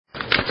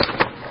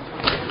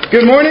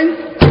Good morning.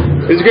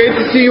 It's great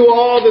to see you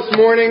all this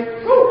morning.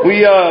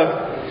 We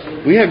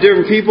have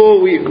different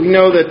people. We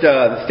know that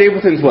the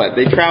Stapletons,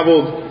 They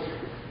traveled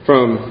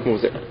from,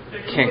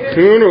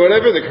 Cancun or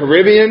whatever, the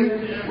Caribbean,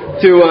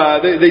 to,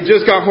 they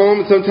just got home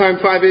at sometime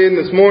 5 a.m.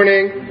 this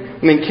morning.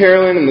 And then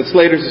Carolyn and the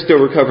Slaters are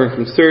still recovering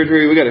from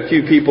surgery. We got a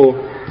few people,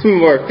 some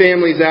of our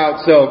families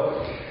out,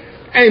 so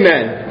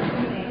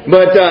amen.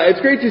 But it's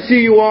great to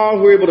see you all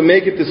who were able to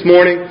make it this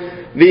morning.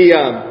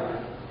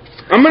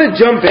 I'm going to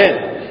jump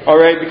in. All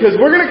right, because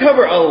we're going to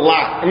cover a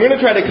lot. I'm going to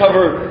try to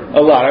cover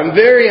a lot. I'm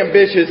very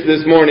ambitious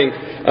this morning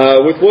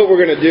with what we're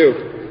going to do.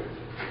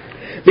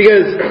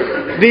 Because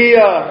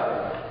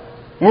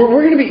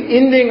we're going to be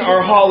ending our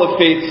Hall of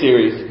Faith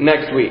series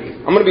next week.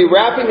 I'm going to be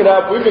wrapping it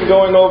up. We've been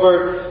going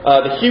over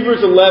the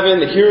Hebrews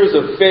 11, the Heroes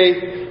of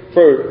Faith,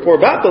 for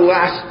about the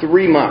last 3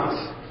 months.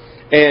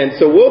 And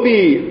so we'll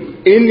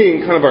be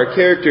ending kind of our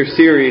character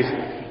series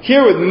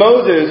here with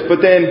Moses,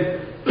 but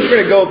then we're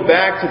going to go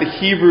back to the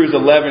Hebrews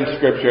 11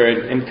 scripture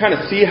and kind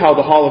of see how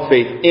the Hall of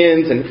Faith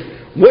ends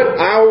and what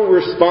our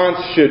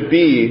response should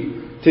be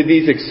to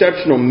these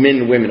exceptional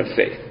men and women of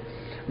faith.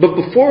 But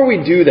before we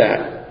do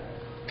that,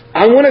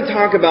 I want to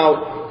talk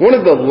about one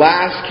of the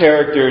last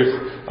characters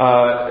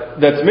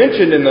that's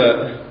mentioned in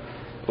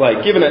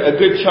given a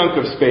good chunk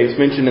of space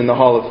mentioned in the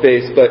Hall of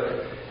Faith. But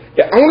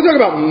I want to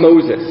talk about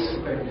Moses.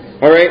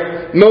 All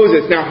right?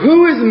 Moses. Now,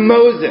 who is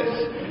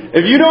Moses?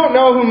 If you don't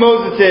know who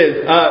Moses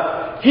is,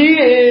 he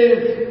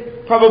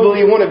is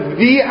probably one of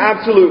the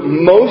absolute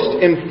most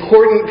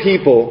important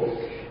people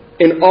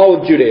in all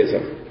of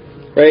Judaism.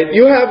 Right?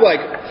 You have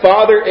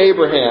Father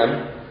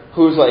Abraham,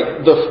 who's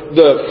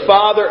the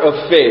father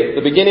of faith,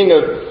 the beginning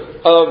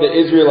of the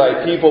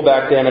Israelite people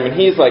back then. I mean,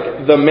 he's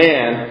the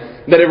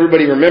man that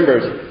everybody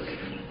remembers.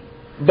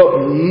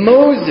 But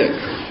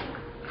Moses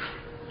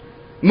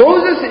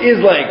is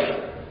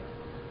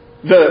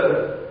the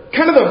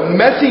kind of the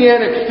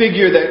messianic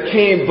figure that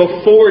came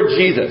before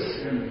Jesus.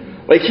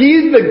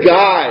 He's the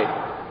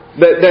guy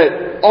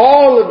that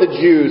all of the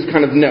Jews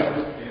kind of know.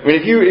 I mean,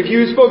 if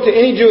you spoke to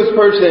any Jewish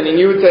person and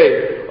you would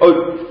say,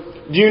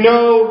 what do you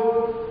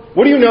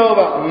know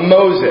about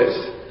Moses?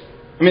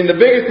 I mean, the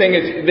biggest thing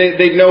is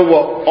they know,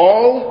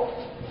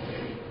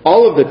 all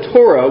of the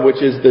Torah,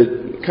 which is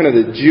the kind of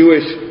the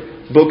Jewish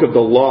book of the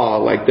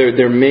law,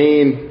 their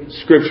main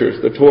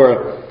scriptures, the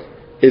Torah,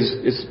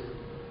 is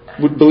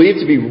believed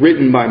to be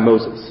written by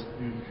Moses.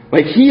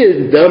 He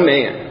is the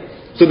man.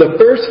 So the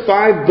first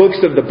 5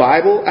 books of the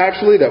Bible,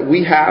 actually, that we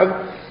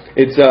have,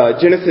 it's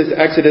Genesis,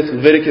 Exodus,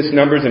 Leviticus,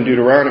 Numbers, and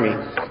Deuteronomy.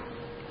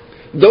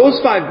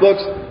 Those 5 books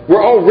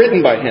were all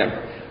written by him.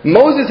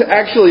 Moses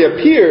actually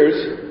appears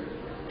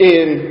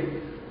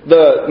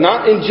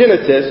not in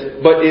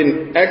Genesis, but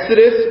in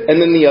Exodus, and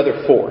then the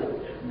other 4.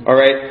 All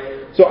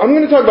right? So I'm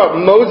going to talk about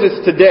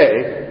Moses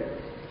today,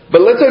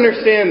 but let's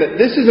understand that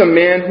this is a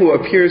man who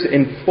appears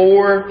in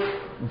 4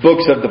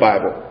 books of the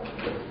Bible.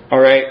 All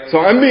right, so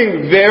I'm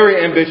being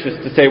very ambitious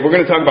to say we're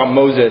going to talk about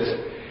Moses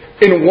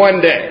in one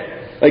day.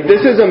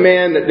 This is a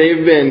man that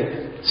they've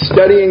been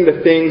studying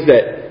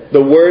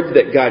the words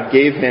that God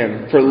gave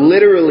him for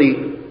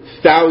literally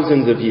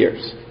thousands of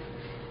years.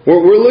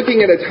 We're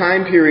looking at a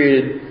time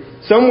period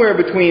somewhere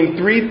between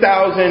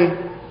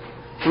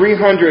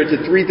 3,300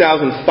 to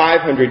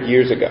 3,500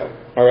 years ago.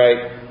 All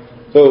right,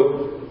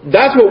 so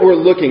that's what we're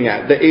looking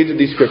at, the age of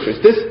these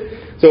scriptures.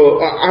 So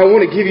I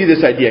want to give you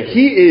this idea.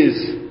 He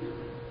is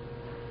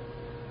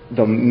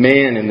the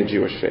man in the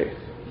Jewish faith.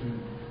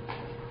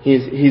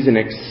 He's an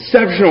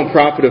exceptional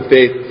prophet of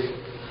faith.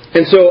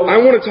 And so I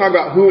want to talk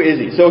about who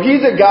is he. So he's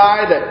a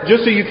guy that,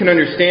 just so you can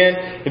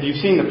understand, if you've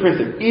seen The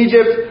Prince of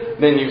Egypt,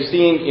 then you've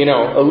seen,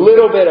 a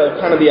little bit of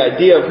kind of the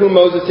idea of who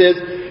Moses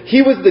is. He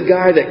was the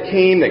guy that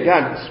came, that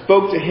God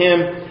spoke to him.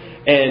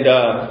 And,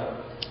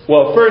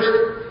 first,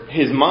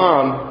 his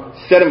mom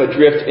set him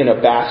adrift in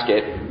a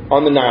basket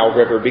on the Nile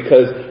River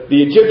because the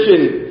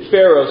Egyptian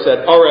Pharaoh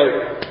said, all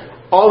right,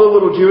 all the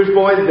little Jewish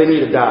boys, they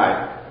need to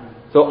die.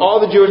 So all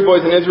the Jewish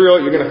boys in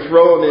Israel, you're going to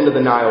throw them into the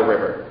Nile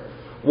River.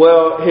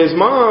 Well, his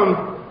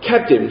mom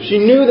kept him.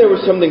 She knew there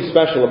was something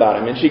special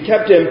about him. And she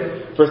kept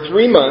him for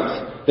 3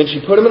 months. Then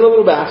she put him in a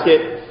little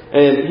basket.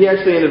 And he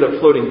actually ended up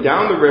floating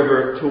down the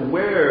river to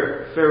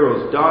where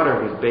Pharaoh's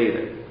daughter was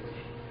bathing.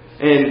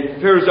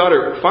 And Pharaoh's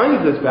daughter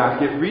finds this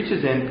basket,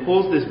 reaches in,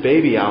 pulls this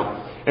baby out,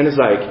 and is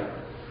like,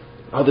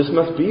 oh, this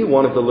must be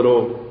one of the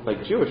little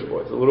Jewish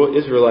boys, the little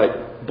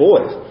Israelite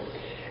boys.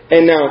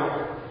 And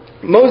now,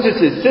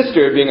 Moses'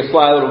 sister, being a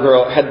sly little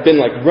girl, had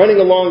been running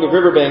along the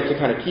riverbank to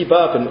kind of keep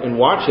up and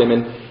watch him.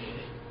 And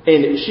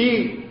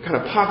she kind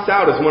of pops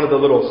out as one of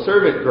the little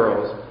servant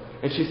girls.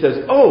 And she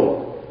says,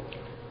 oh,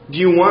 do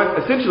you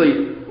want,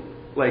 essentially,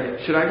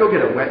 should I go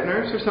get a wet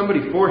nurse or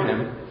somebody for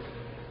him?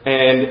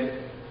 And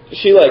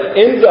she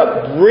ends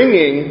up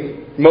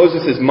bringing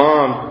Moses'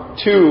 mom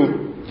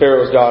to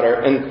Pharaoh's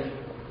daughter.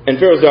 And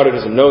Pharaoh's daughter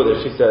doesn't know this.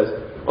 She says,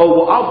 oh,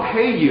 well, I'll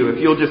pay you if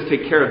you'll just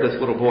take care of this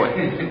little boy.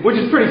 Which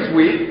is pretty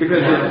sweet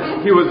because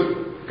he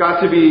got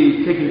to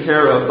be taken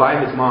care of by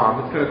his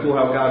mom. It's kind of cool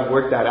how God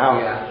worked that out.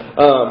 Yeah.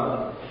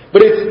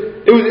 But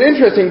it was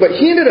interesting, but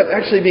he ended up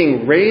actually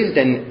being raised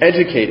and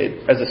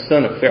educated as a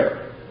son of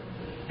Pharaoh.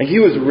 And he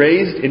was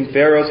raised in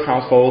Pharaoh's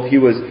household. He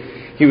was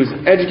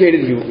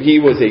educated. He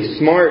was a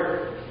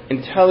smart,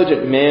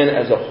 intelligent man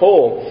as a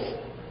whole.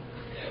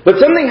 But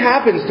something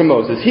happens to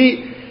Moses.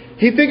 He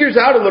figures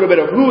out a little bit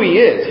of who he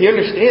is. He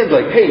understands,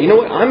 like, hey, you know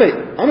what? I'm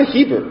a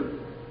Hebrew.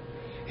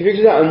 He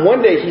figures it out. And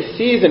one day he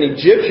sees an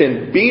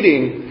Egyptian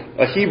beating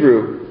a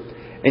Hebrew.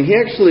 And he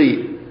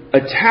actually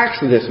attacks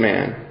this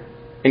man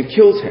and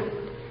kills him.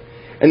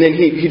 And then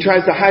he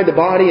tries to hide the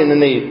body, and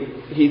then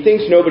he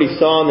thinks nobody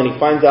saw, and then he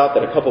finds out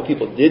that a couple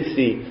people did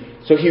see.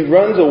 So he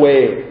runs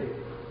away.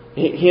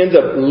 He ends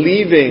up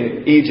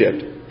leaving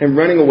Egypt and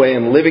running away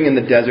and living in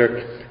the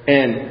desert.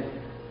 And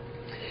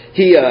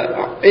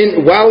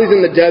while he's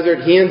in the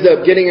desert, he ends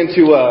up getting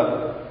into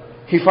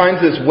he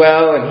finds this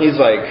well, and he's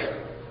like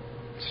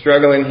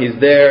struggling. He's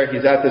there.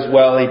 He's at this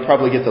well. He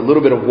probably gets a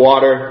little bit of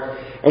water.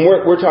 And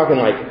we're talking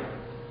like,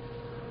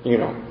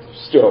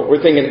 still,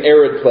 we're thinking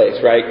arid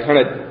place, right? Kind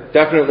of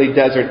definitely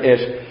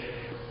desert-ish.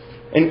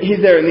 And he's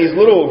there, and these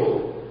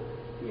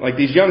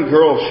young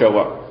girls show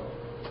up.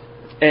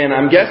 And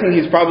I'm guessing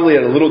he's probably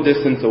at a little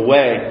distance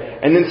away.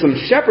 And then some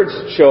shepherds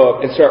show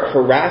up and start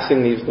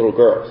harassing these little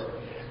girls.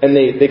 And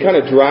they kind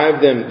of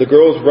drive them, the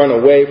girls run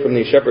away from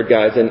these shepherd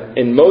guys.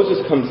 And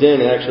Moses comes in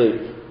and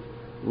actually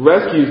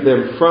rescues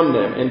them from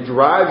them and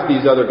drives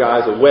these other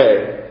guys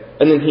away.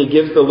 And then he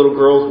gives the little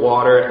girls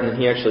water, and then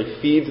he actually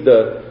feeds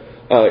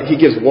he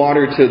gives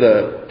water to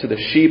the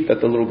sheep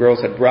that the little girls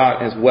had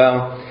brought as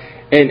well.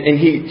 And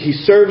he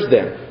serves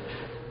them.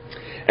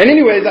 And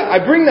anyways,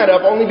 I bring that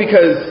up only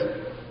because,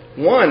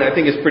 one, I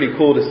think it's pretty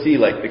cool to see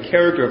like the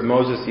character of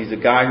Moses. He's a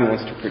guy who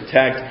wants to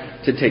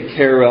protect, to take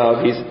care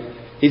of.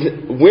 He's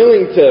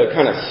willing to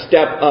kind of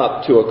step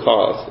up to a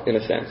cause, in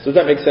a sense. Does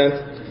that make sense?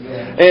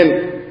 Yeah.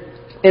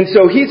 And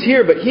so he's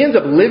here, but he ends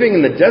up living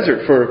in the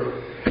desert for,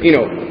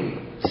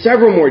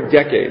 several more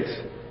decades.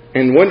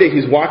 And one day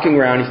he's walking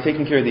around, he's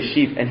taking care of these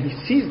sheep, and he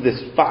sees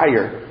this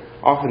fire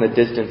off in the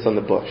distance on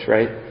the bush,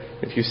 right?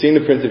 If you've seen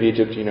The Prince of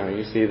Egypt, you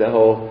see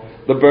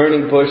the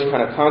burning bush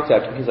kind of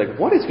concept. And he's like,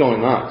 what is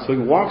going on? So he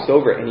walks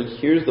over and he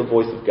hears the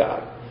voice of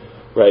God,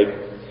 right?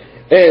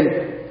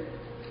 And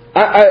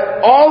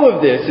all of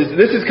this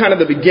is kind of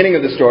the beginning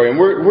of the story, and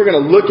we're going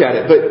to look at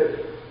it. But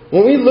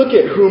when we look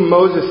at who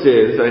Moses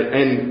is,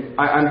 and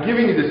I'm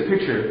giving you this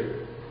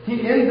picture,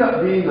 he ends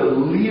up being the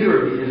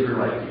leader of the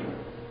Israelite people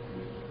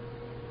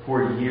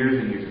for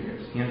years and years and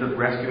years. He ends up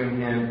rescuing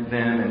them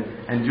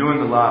and doing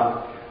a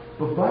lot.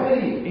 But by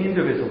the end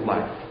of his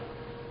life,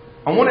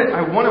 I want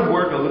to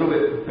work a little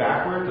bit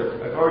backwards.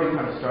 I've already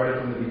kind of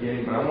started from the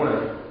beginning, but I want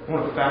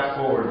to fast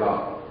forward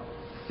about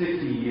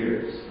 60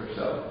 years or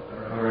so.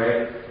 All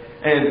right,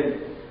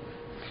 and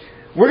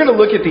we're going to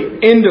look at the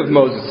end of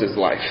Moses'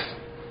 life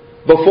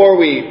before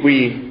we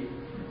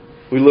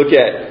look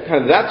at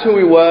kind of that's who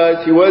he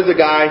was. He was a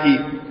guy.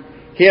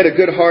 He had a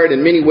good heart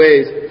in many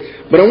ways.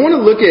 But I want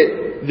to look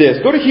at this.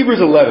 Go to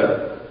Hebrews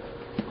 11.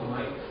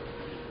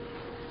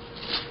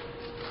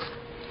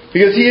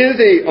 Because he is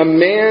a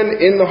man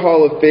in the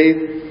hall of faith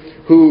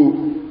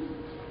who,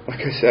 like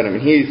I said,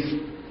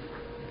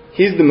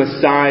 he's the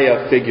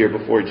Messiah figure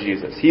before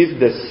Jesus. He's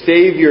the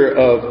Savior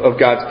of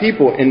God's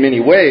people in many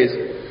ways.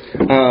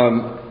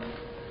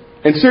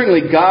 And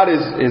certainly God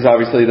is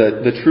obviously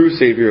the true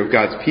Savior of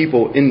God's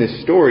people in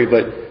this story,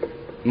 but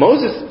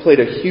Moses played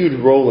a huge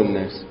role in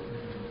this.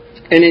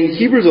 And in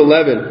Hebrews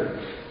 11,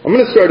 I'm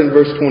going to start in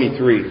verse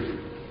 23.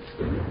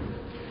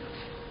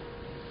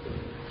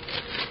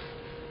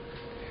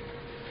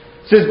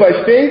 It says, by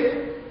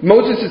faith,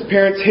 Moses'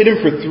 parents hid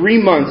him for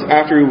 3 months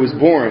after he was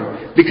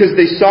born, because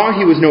they saw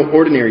he was no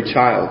ordinary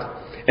child,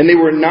 and they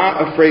were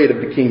not afraid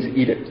of the king's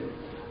edict.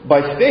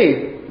 By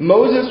faith,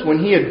 Moses, when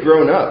he had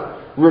grown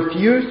up,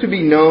 refused to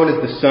be known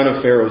as the son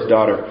of Pharaoh's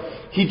daughter.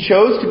 He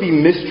chose to be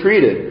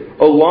mistreated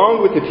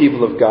along with the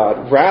people of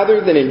God,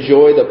 rather than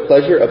enjoy the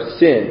pleasure of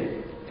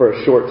sin for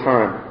a short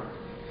time.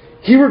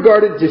 He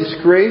regarded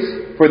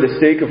disgrace for the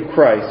sake of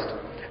Christ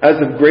as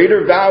of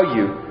greater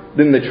value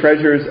than the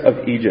treasures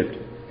of Egypt,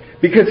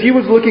 because he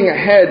was looking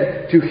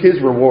ahead to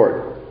his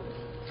reward.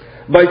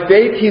 By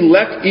faith he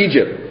left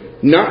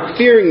Egypt, not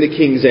fearing the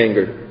king's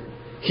anger.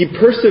 He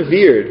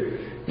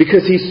persevered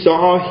because he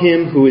saw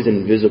him who is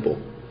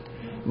invisible.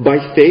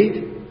 By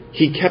faith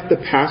he kept the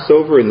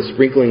Passover and the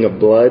sprinkling of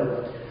blood,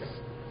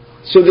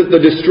 so that the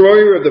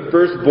destroyer of the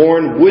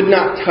firstborn would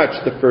not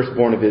touch the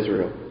firstborn of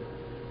Israel.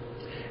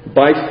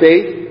 By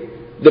faith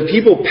the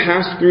people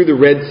passed through the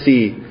Red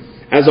Sea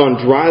as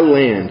on dry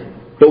land,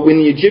 but when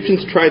the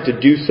Egyptians tried to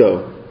do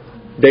so,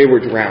 they were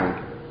drowned.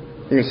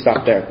 I'm going to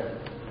stop there.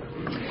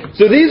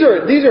 So these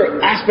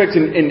are aspects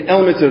and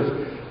elements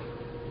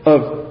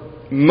of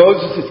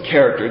Moses'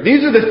 character.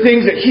 These are the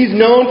things that he's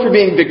known for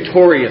being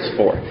victorious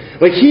for.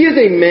 Like, he is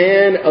a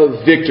man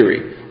of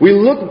victory. We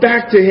look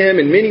back to him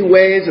in many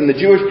ways, and the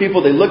Jewish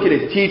people, they look at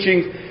his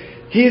teachings.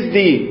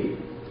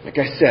 Like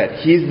I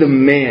said, he's the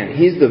man.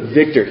 He's the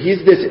victor.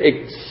 He's this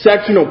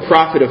exceptional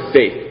prophet of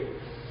faith.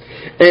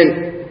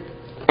 And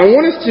I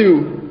want us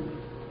to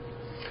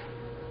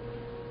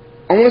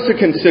I want us to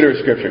consider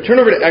Scripture. Turn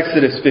over to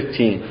Exodus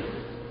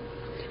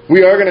 15.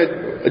 We are going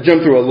to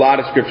jump through a lot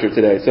of Scripture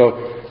today,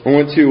 so I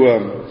want to...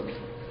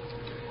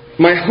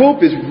 my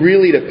hope is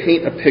really to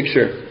paint a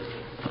picture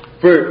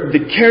for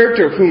the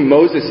character of who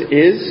Moses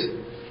is,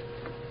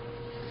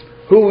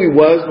 who he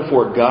was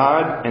before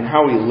God, and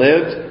how he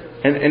lived,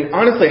 and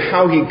honestly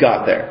how he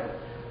got there.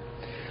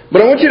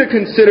 But I want you to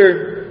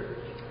consider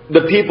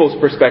the people's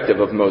perspective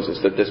of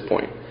Moses at this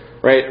point,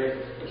 right?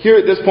 Here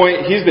at this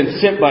point, he's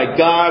been sent by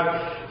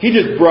God. He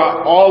just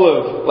brought all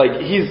of,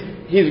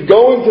 he's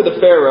going to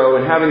the Pharaoh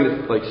and having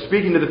this,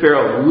 speaking to the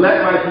Pharaoh,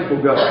 let my people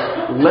go.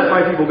 Let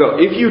my people go.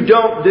 If you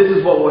don't, this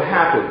is what will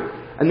happen.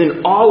 And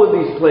then all of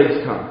these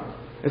plagues come.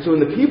 And so in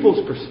the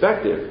people's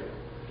perspective,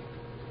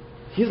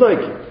 he's he's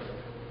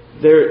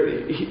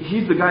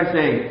the guy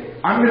saying,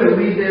 I'm going to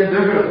lead them,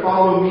 they're going to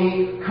follow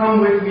me,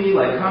 come with me,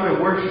 come and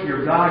worship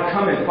your God,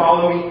 come and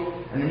follow me.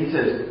 And then he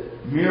says,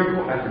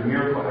 miracle after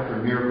miracle after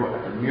miracle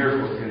after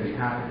miracle is going to be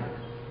happening.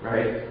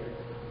 Right?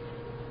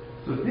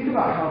 So think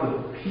about how the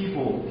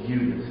people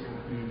view this guy.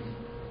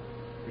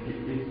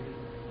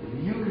 If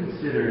you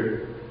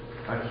consider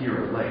a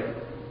hero,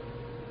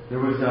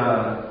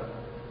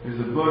 there's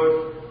a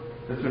book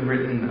that's been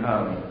written,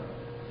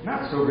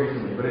 not so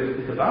recently, but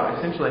it's about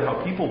essentially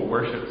how people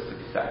worship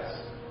success.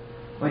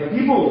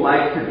 People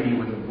like to be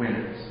with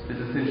winners,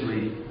 is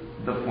essentially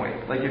the point.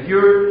 If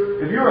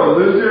you're a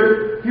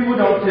loser, people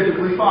don't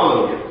typically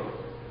follow you.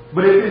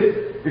 But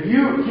if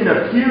you can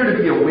appear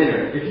to be a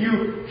winner, if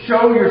you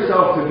show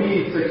yourself to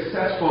be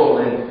successful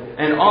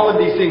and all of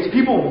these things,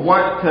 people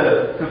want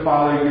to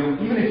follow you,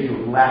 even if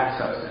you lack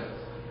substance,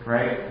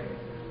 right?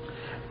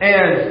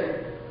 And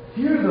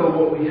here, though,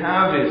 what we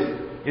have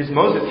is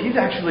Moses. He's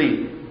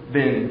actually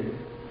been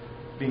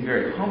being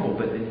very humble,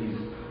 but then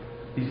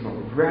these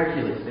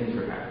miraculous things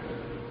are happening.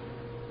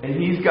 And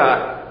he's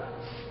got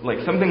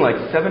something like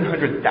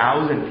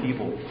 700,000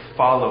 people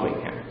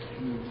following him.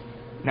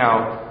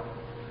 Now,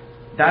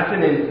 that's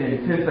an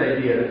intense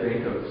idea to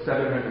think of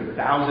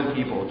 700,000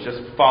 people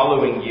just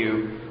following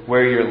you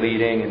where you're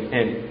leading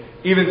and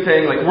even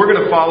saying, we're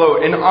going to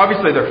follow, and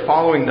obviously they're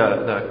following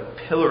the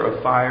pillar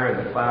of fire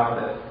and the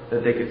cloud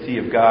that they could see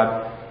of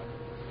God.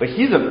 But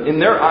in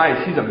their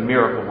eyes, he's a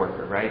miracle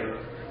worker, right?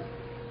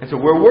 And so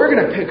where we're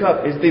going to pick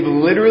up is they've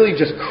literally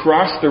just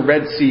crossed the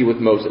Red Sea with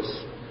Moses,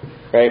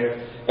 right?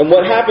 And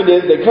what happened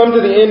is they come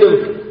to the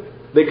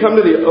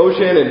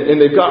ocean and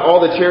they've got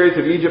all the chariots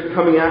of Egypt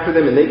coming after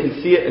them and they can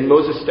see it, and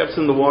Moses steps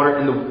in the water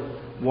and the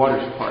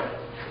waters part.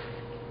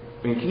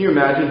 I mean, can you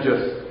imagine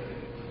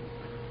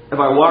if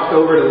I walked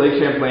over to Lake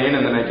Champlain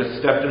and then I just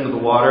stepped into the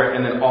water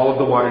and then all of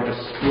the water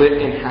just split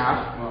in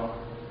half?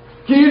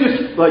 Can you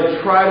just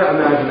try to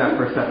imagine that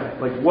for a second?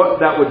 What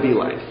that would be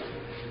like.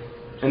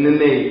 And then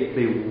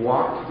they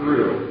walk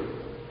through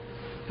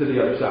to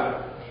the other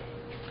side.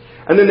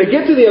 And then they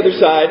get to the other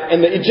side,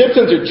 and the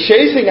Egyptians are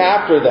chasing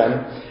after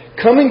them,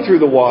 coming through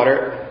the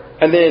water,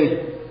 and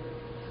then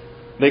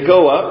they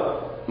go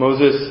up.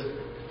 Moses,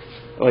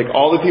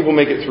 all the people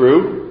make it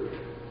through,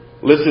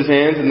 lifts his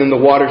hands, and then the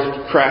water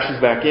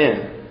crashes back in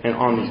and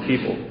on these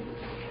people.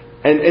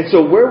 And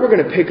so where we're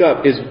going to pick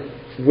up is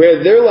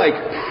where they're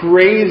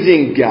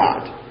praising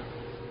God.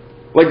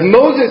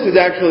 Moses is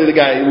actually the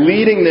guy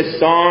leading this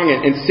song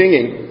and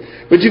singing.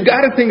 But you've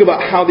got to think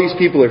about how these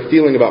people are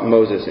feeling about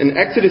Moses. In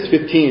Exodus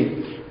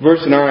 15,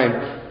 verse 9,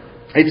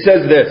 it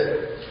says this.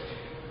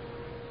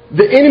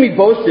 The enemy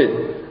boasted,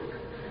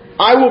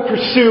 I will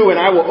pursue and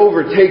I will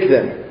overtake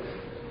them.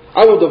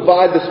 I will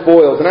divide the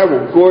spoils and I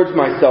will gorge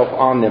myself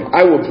on them.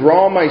 I will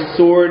draw my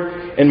sword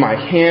and my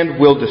hand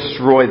will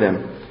destroy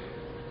them.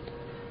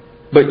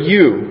 But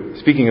you,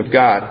 speaking of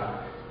God,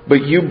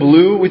 but you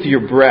blew with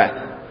your breath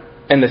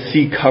and the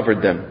sea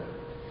covered them.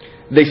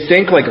 They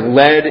sank like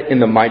lead in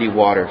the mighty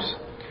waters.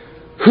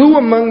 Who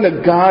among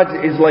the gods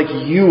is like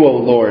you, O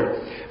Lord?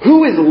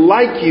 Who is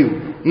like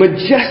you,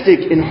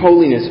 majestic in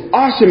holiness,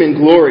 awesome in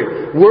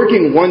glory,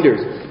 working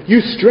wonders?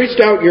 You stretched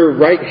out your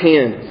right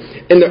hand,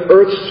 and the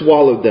earth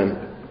swallowed them.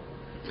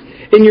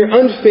 In your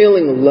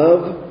unfailing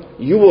love,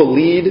 you will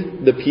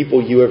lead the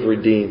people you have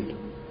redeemed.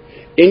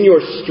 In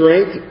your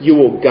strength, you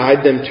will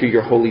guide them to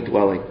your holy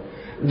dwelling.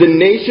 The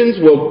nations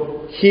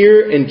will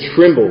hear and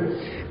tremble.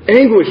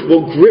 Anguish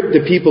will grip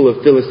the people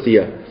of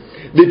Philistia.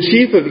 The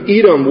chief of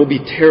Edom will be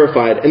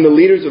terrified, and the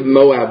leaders of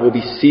Moab will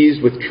be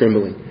seized with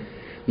trembling.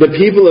 The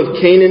people of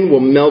Canaan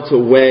will melt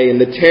away, and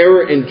the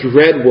terror and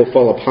dread will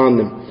fall upon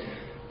them.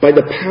 By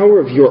the power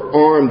of your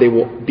arm they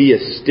will be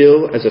as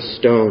still as a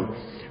stone.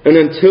 And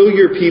until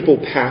your people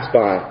pass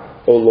by,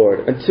 O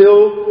Lord,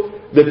 until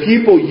the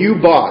people you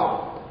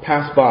bought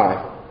pass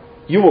by,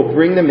 you will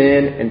bring them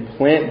in and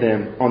plant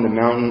them on the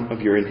mountain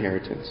of your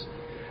inheritance.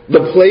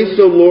 The place,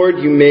 O Lord,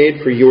 you made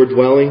for your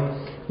dwelling,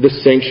 the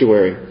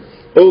sanctuary.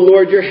 O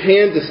Lord, your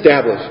hand's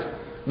established.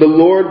 The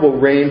Lord will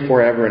reign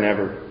forever and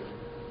ever.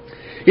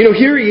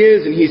 Here he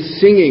is, and he's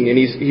singing, and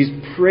he's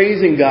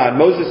praising God.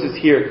 Moses is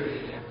here.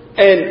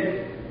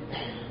 And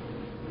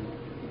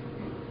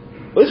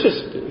let's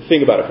just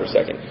think about it for a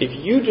second. If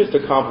you just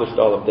accomplished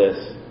all of this,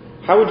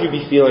 how would you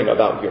be feeling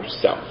about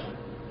yourself?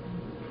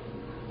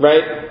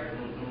 right?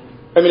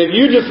 I mean, if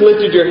you just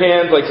lifted your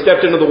hands, like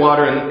stepped into the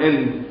water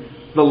and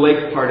the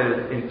lake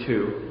parted in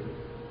two,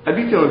 I'd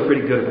be feeling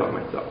pretty good about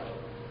myself,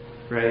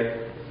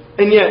 right?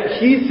 And yet,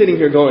 he's sitting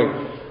here going,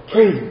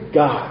 praise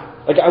God.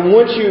 Like, I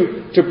want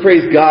you to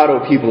praise God,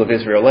 O people of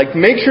Israel. Like,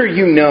 make sure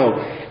you know.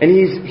 And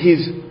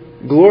he's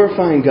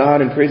glorifying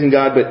God and praising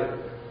God, but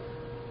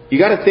you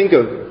got to think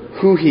of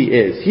who he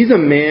is. He's a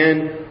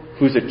man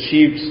who's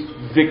achieved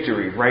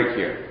victory right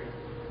here.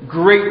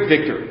 Great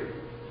victory.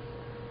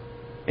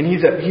 And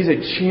he's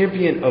a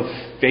champion of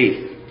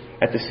faith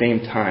at the same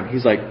time.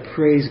 He's like,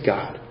 praise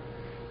God.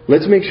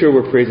 Let's make sure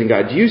we're praising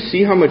God. Do you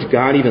see how much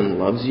God even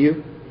loves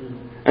you?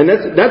 And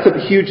that's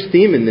a huge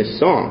theme in this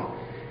song.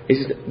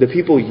 Is the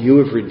people you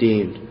have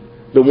redeemed.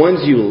 The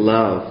ones you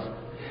love.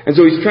 And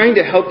so he's trying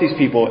to help these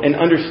people and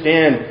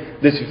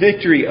understand this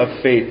victory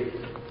of faith.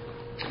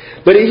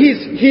 But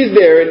he's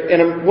there,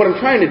 and what I'm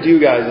trying to do,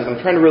 guys, is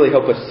I'm trying to really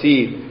help us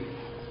see,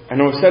 I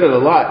know I've said it a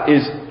lot,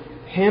 is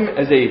him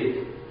as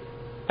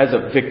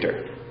a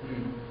victor.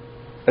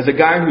 As a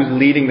guy who's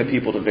leading the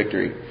people to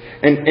victory.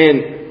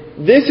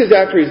 And this is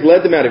after he's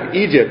led them out of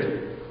Egypt.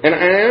 And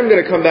I am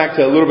going to come back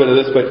to a little bit of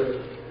this, but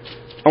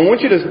I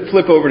want you to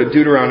flip over to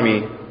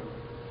Deuteronomy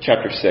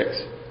chapter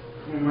 6.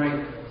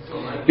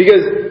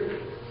 Because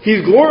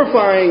he's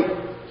glorifying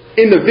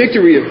in the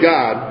victory of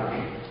God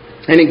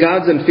and in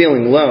God's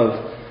unfailing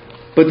love.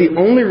 But the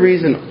only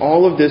reason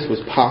all of this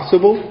was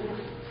possible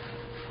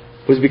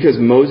was because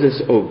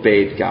Moses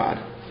obeyed God.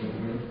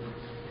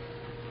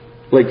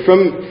 Like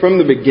from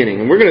the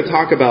beginning. And we're going to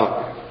talk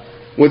about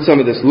what some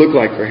of this looked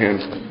like for him.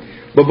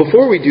 But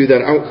before we do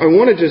that, I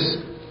want to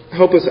just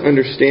help us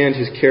understand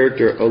his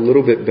character a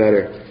little bit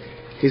better.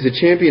 He's a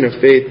champion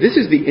of faith. This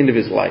is the end of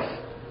his life.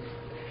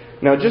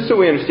 Now, just so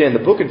we understand,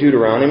 the book of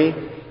Deuteronomy,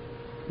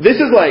 this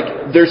is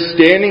like they're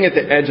standing at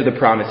the edge of the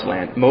promised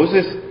land.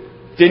 Moses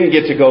didn't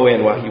get to go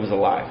in while he was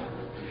alive.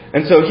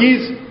 And so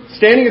he's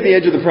standing at the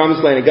edge of the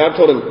promised land, and God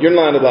told him, you're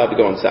not allowed to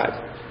go inside.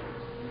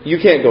 You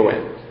can't go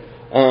in.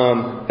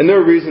 And there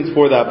are reasons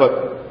for that.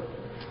 But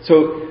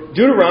so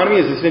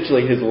Deuteronomy is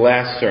essentially his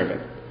last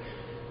sermon.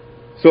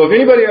 So if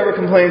anybody ever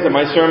complains that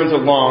my sermons are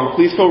long,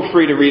 please feel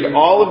free to read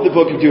all of the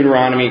book of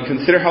Deuteronomy,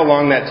 consider how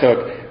long that took,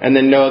 and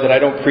then know that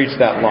I don't preach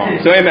that long.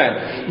 So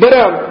amen. But,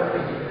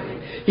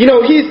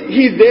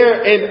 he's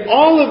there, and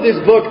all of this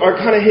book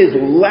are kind of his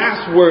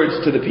last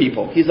words to the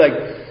people. He's like,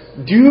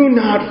 do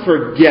not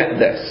forget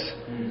this.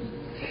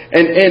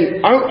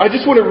 And I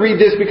just want to read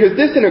this because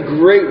this in a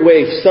great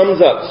way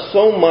sums up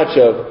so much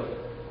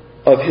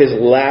of his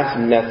last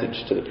message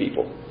to the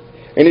people.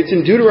 And it's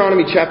in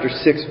Deuteronomy chapter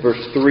 6,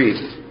 verse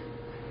 3.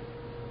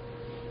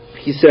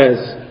 He says,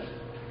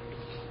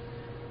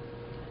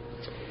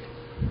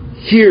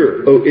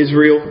 hear, O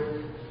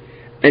Israel,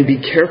 and be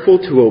careful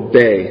to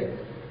obey,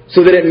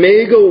 so that it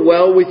may go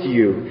well with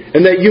you,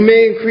 and that you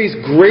may increase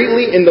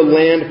greatly in the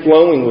land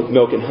flowing with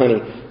milk and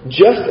honey,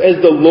 just as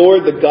the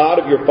Lord, the God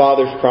of your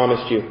fathers,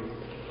 promised you.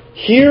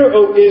 Hear,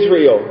 O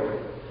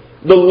Israel,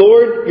 the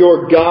Lord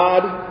your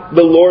God,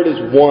 the Lord is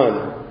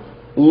one.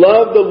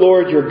 Love the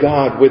Lord your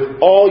God with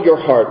all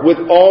your heart, with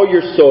all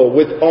your soul,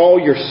 with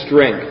all your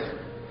strength.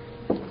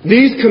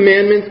 These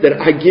commandments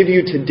that I give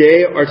you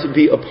today are to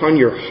be upon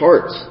your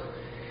hearts.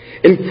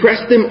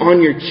 Impress them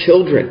on your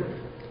children.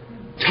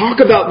 Talk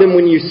about them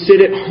when you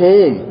sit at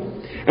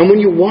home and when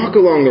you walk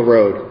along the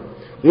road,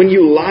 when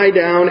you lie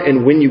down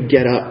and when you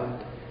get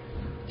up.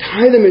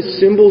 Tie them as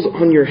symbols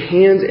on your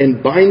hands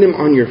and bind them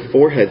on your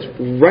foreheads.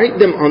 Write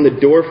them on the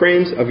door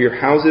frames of your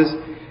houses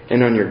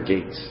and on your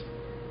gates.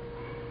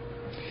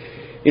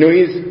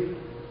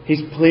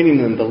 He's pleading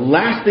to them. The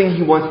last thing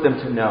he wants them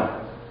to know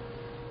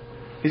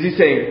is he's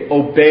saying,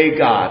 obey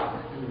God.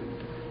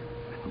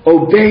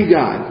 Obey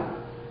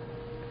God.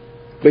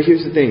 But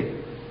here's the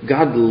thing.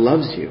 God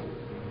loves you.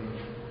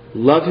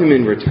 Love him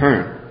in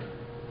return.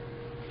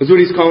 That's what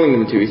he's calling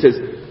them to. He says,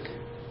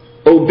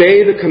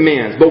 obey the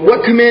commands. But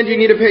what command do you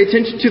need to pay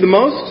attention to the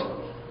most?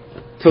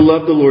 To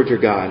love the Lord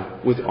your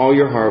God with all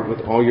your heart,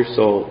 with all your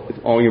soul, with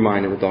all your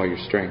mind, and with all your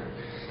strength.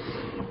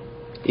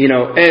 And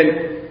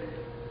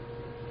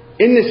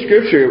in this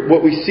scripture,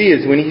 what we see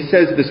is when he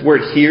says this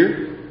word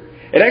hear,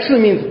 it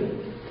actually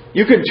means,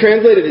 you could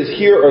translate it as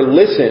hear or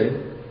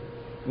listen,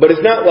 but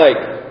it's not like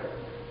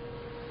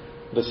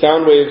the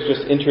sound waves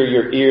just enter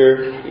your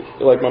ear,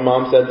 like my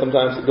mom said,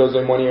 sometimes it goes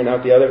in one ear and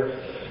out the other.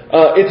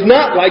 It's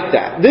not like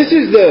that. This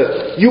is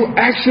you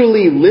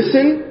actually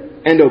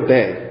listen and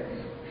obey.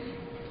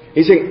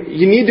 He's saying,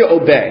 you need to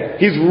obey.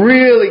 He's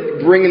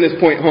really bringing this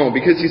point home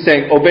because he's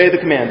saying, obey the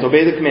commands,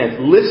 obey the commands.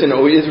 Listen,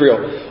 O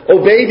Israel,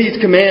 obey these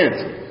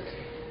commands.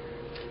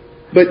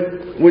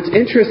 But what's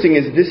interesting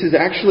is this is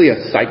actually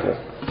a cycle.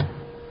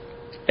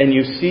 And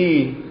you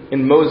see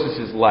in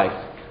Moses'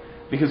 life.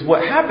 Because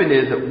what happened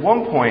is at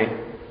one point,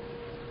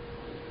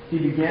 he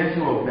began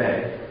to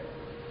obey.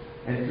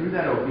 And through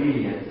that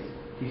obedience,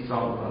 he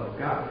saw the love of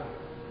God.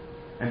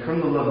 And from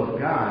the love of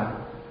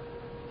God,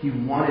 he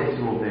wanted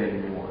to obey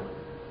more.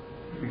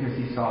 Because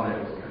he saw that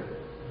it was good.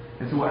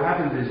 And so what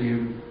happens is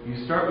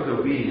you start with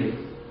obedience.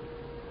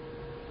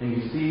 and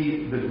you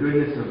see the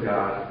goodness of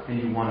God, and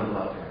you want to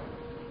love Him.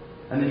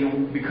 And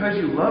then because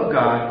you love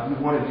God, you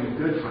want to do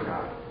good for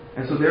God.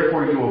 And so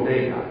therefore you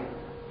obey God.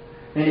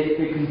 And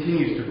it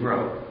continues to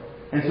grow.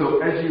 And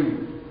so as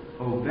you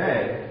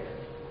obey,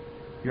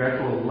 your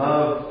actual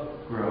love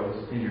grows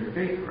and your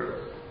faith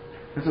grows.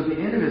 And so at the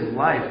end of his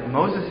life,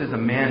 Moses is a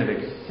man of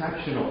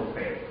exceptional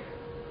faith.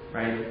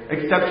 Right?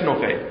 Exceptional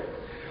faith.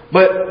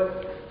 But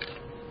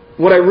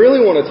what I really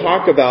want to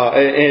talk about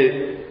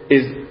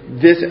is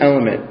this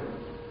element.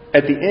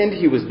 At the end,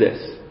 he was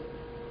this.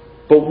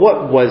 But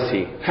what was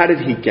he? How did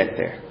he get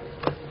there?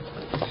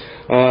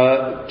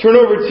 Turn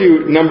over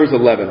to Numbers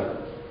 11.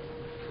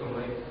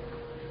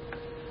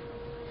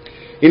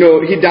 You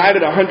know, he died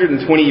at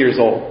 120 years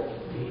old.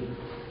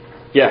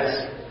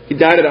 Yes. He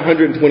died at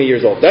 120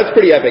 years old. That's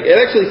pretty epic. It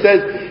actually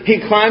says he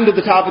climbed to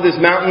the top of this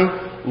mountain,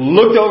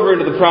 looked over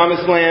into the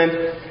promised land.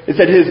 It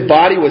said his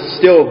body was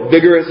still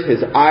vigorous.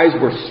 His eyes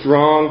were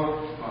strong.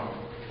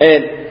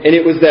 And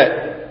it was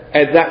that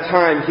at that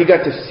time he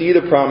got to see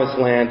the promised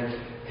land.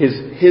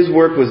 His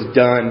work was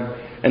done.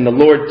 And the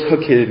Lord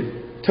took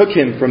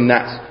him from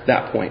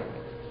that point.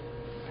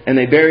 And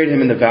they buried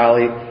him in the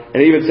valley. And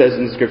it even says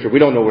in the scripture, we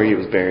don't know where he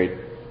was buried.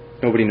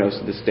 Nobody knows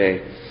to this day.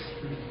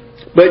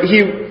 But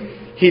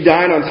he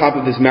died on top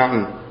of this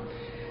mountain.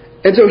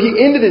 And so he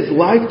ended his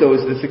life, though,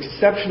 as this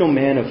exceptional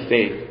man of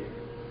faith.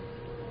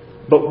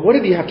 But what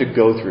did he have to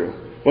go through?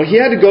 Well, he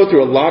had to go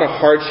through a lot of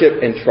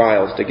hardship and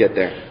trials to get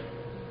there.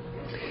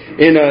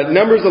 In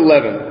Numbers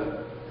 11,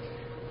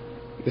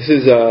 this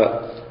is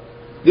a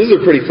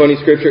pretty funny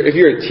scripture. If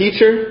you're a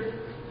teacher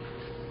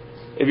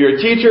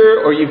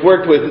or you've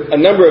worked with a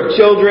number of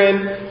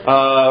children,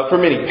 for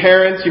many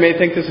parents, you may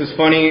think this is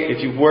funny.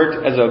 If you've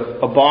worked as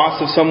a boss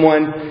of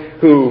someone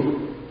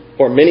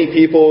or many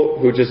people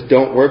who just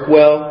don't work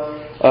well,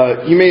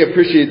 you may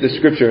appreciate this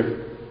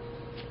scripture.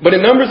 But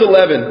in Numbers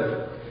 11,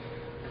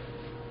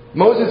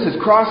 Moses has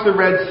crossed the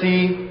Red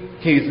Sea.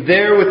 He's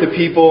there with the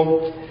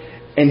people,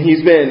 and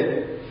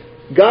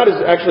God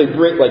is actually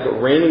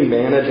raining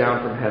manna down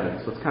from heaven.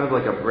 So it's kind of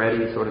like a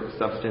bready sort of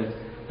substance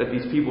that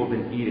these people have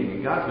been eating.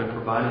 And God's been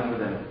providing for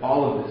them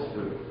all of this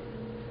food.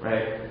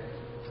 Right?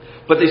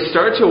 But they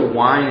start to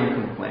whine and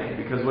complain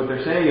because what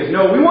they're saying is,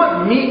 no, we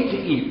want meat to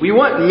eat. We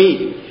want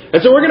meat.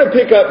 And so we're going to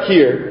pick up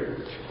here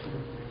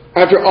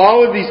after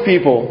all of these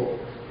people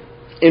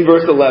in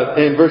verse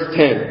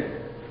 10.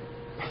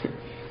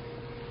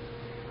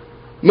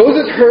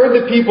 Moses heard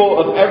the people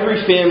of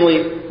every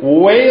family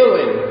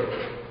wailing,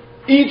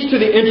 each to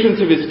the entrance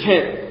of his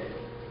tent.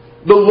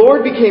 The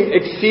Lord became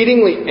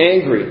exceedingly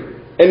angry,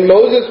 and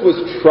Moses was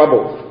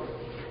troubled.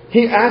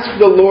 He asked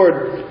the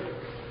Lord,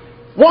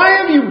 "Why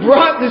have you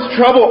brought this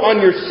trouble on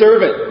your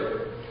servant?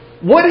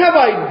 What have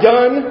I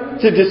done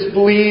to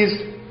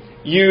displease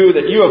you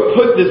that you have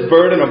put this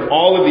burden of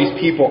all of these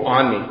people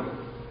on me?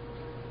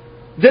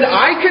 Did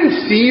I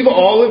conceive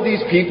all of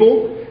these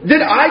people?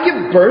 Did I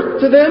give birth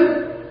to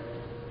them?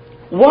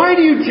 Why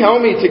do you tell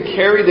me to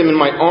carry them in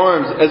my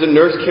arms as a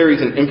nurse carries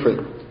an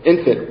infant?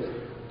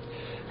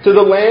 To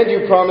the land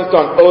you promised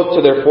on oath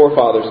to their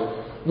forefathers.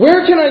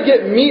 Where can I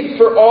get meat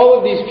for all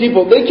of these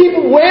people? They keep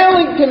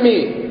wailing to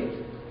me.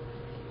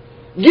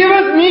 Give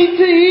us meat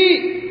to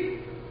eat.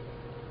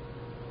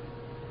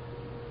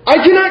 I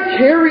cannot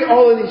carry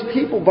all of these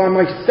people by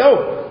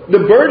myself.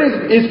 The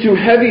burden is too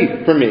heavy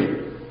for me.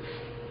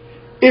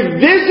 If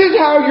this is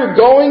how you're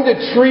going to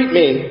treat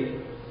me,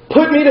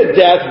 put me to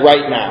death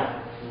right now.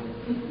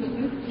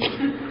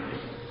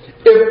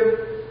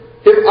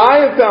 If I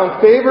have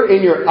found favor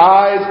in your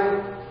eyes,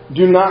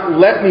 do not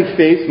let me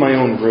face my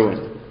own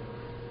ruin."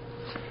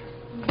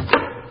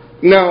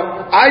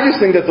 Now, I just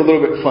think that's a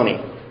little bit funny,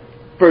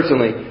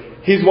 personally.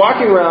 He's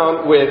walking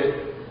around with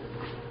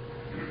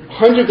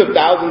hundreds of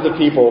thousands of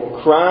people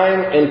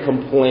crying and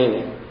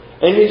complaining.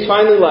 And he's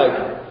finally like,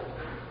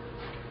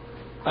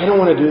 I don't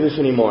want to do this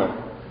anymore.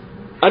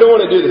 I don't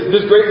want to do this.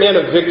 This great man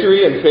of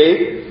victory and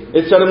faith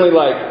is suddenly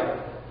like,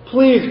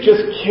 please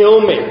just kill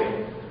me.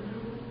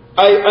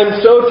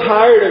 I'm so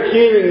tired of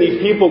hearing these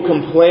people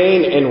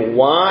complain and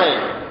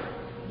whine.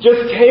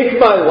 Just take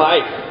my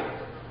life.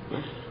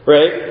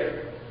 Right?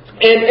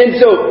 And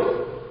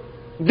so,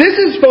 this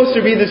is supposed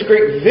to be this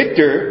great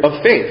victor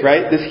of faith,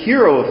 right? This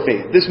hero of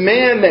faith. This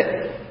man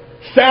that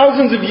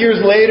thousands of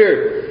years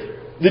later,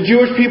 the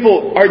Jewish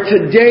people are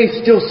today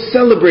still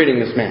celebrating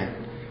this man.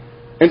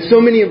 And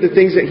so many of the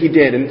things that he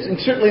did. And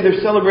certainly they're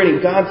celebrating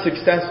God's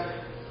success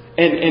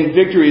and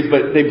victories,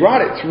 but they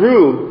brought it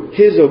through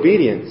his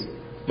obedience.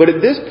 But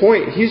at this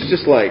point, he's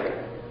just like,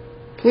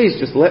 please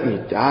just let me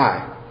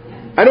die.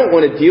 I don't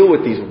want to deal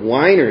with these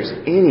whiners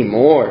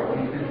anymore.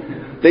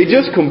 They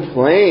just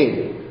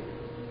complain.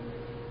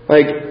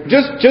 Like,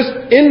 just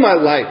in my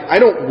life, I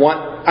don't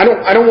want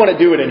to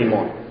do it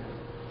anymore.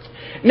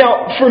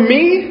 Now, for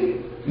me,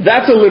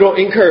 that's a little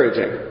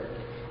encouraging.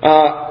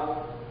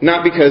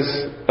 Not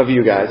because of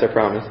you guys, I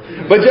promise.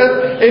 But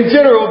just in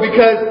general,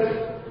 because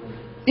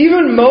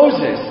even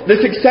Moses,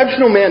 this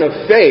exceptional man of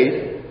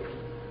faith,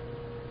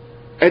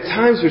 at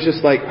times was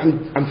just like,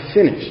 I'm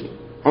finished.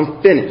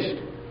 I'm finished.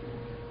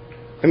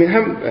 I mean,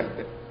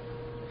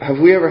 have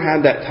we ever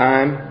had that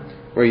time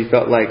where you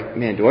felt like,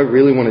 man, do I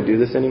really want to do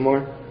this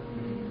anymore?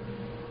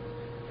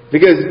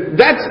 Because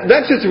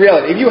that's just the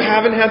reality. If you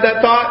haven't had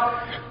that thought,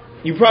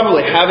 you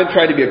probably haven't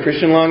tried to be a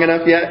Christian long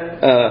enough yet.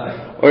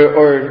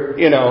 Or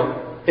you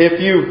know, if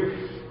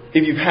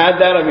you've had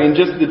that, I mean,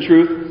 just the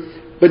truth.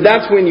 But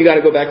that's when you got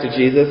to go back to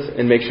Jesus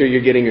and make sure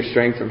you're getting your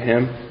strength from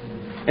Him.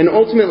 And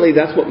ultimately,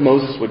 that's what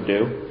Moses would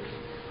do.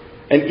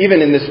 And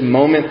even in this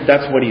moment,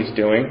 that's what he's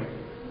doing.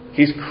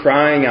 He's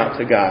crying out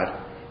to God.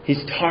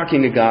 He's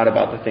talking to God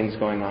about the things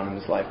going on in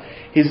his life.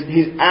 He's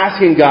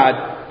asking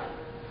God,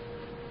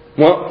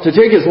 well, to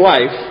take his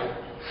life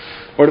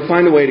or to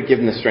find a way to give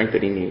him the strength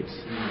that he needs.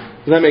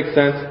 Does that make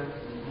sense?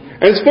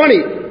 And it's funny,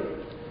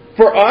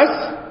 for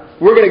us,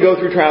 we're going to go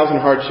through trials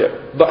and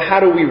hardship. But how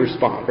do we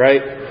respond,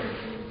 right?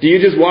 Do you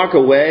just walk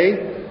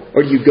away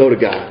or do you go to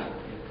God?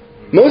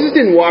 Moses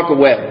didn't walk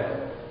away.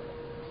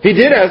 He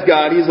did ask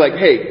God, he's like,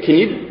 hey,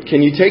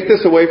 can you take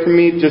this away from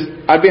me?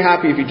 I'd be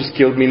happy if you just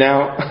killed me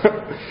now.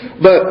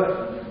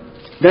 But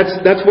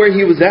that's where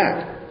he was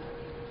at.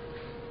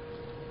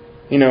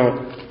 You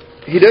know,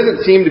 he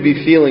doesn't seem to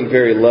be feeling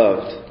very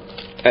loved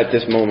at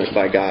this moment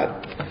by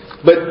God.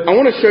 But I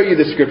want to show you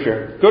the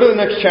scripture. Go to the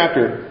next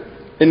chapter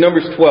in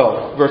Numbers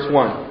 12, verse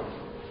 1.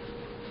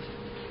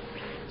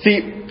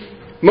 See,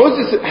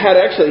 Moses had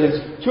actually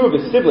two of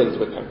his siblings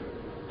with him.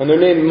 And they're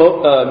named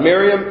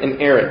Miriam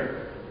and Aaron.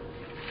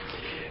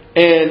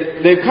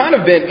 And they've kind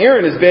of been,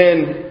 Aaron has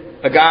been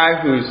a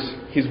guy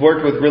he's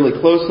worked with really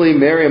closely.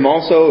 Miriam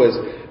also is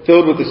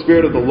filled with the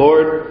Spirit of the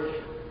Lord.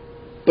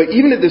 But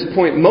even at this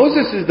point,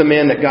 Moses is the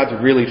man that God's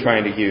really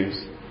trying to use.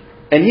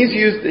 And he's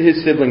used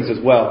his siblings as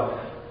well.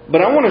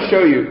 But I want to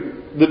show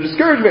you, the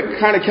discouragement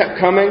kind of kept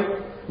coming,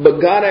 but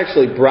God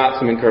actually brought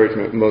some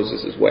encouragement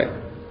Moses' way.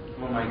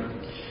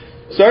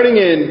 Starting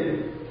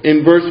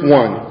in verse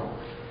 1.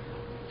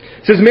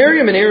 It says,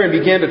 Miriam and Aaron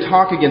began to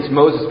talk against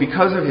Moses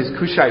because of his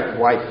Cushite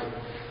wife,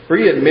 for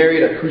he had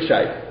married a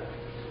Cushite.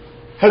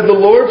 Has the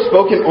Lord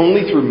spoken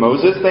only through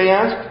Moses, they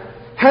asked?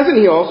 Hasn't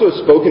he also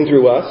spoken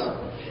through us?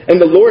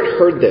 And the Lord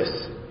heard this.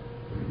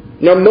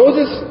 Now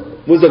Moses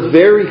was a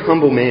very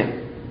humble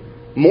man,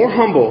 more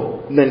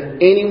humble than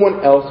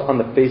anyone else on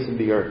the face of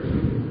the earth.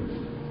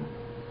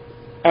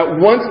 At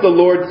once the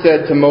Lord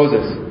said to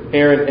Moses,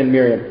 Aaron, and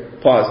Miriam,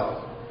 pause.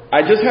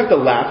 I just have to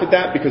laugh at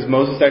that because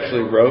Moses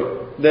actually wrote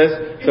this.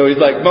 So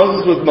he's like,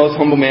 Moses was the most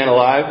humble man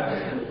alive.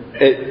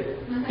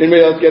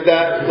 Anybody else get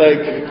that?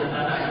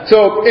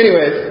 So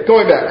anyways,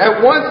 going back.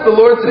 At once the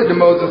Lord said to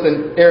Moses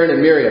and Aaron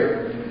and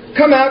Miriam,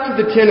 come out to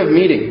the tent of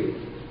meeting,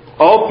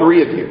 all three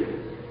of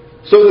you.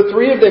 So the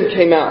three of them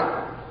came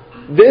out.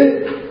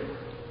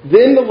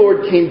 Then the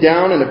Lord came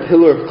down in a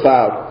pillar of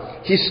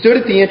cloud. He stood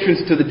at the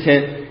entrance to the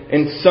tent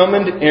and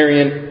summoned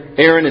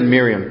Aaron and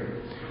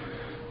Miriam.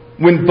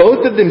 When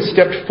both of them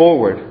stepped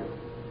forward,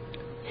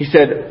 he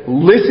said,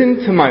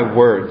 listen to my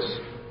words.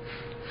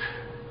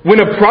 When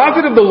a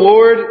prophet of the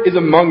Lord is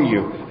among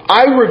you,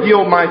 I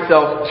reveal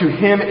myself to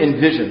him in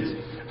visions.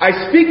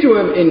 I speak to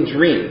him in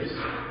dreams.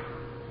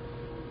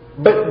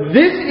 But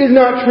this is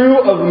not true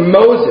of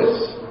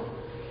Moses.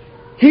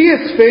 He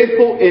is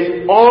faithful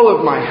in all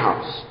of my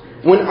house.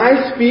 When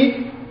I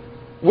speak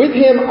with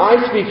him,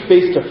 I speak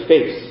face to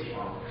face,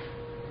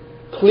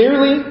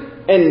 clearly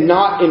and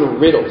not in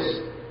riddles.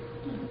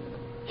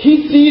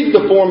 He sees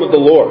the form of the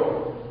Lord.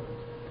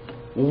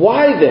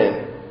 Why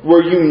then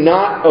were you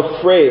not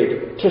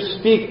afraid to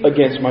speak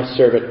against my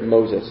servant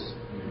Moses?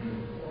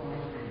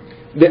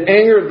 The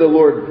anger of the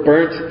Lord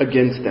burnt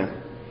against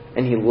them,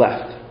 and he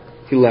left.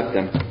 He left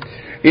them.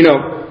 You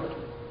know,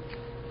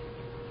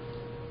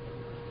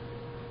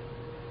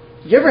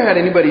 you ever had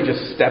anybody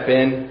just step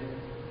in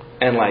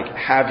and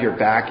have your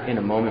back in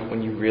a moment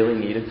when you really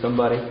needed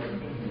somebody?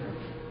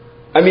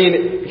 I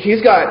mean,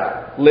 he's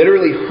got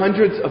literally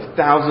hundreds of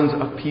thousands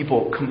of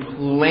people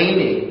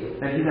complaining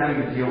that he's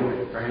having to deal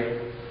with, right?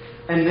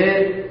 And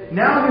then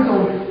now his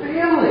own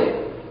family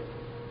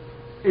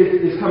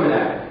is coming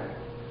at him.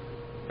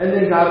 And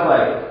then God's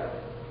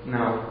like,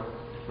 no,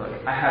 look,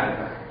 I have your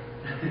back.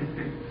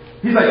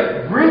 He's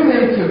like, bring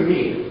them to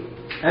me.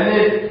 And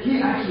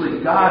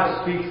then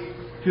God speaks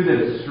to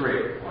them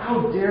straight.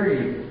 How dare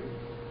you?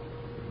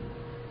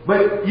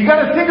 But you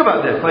got to think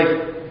about this.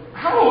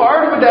 How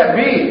hard would that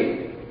be?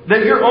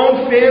 That your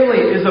own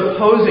family is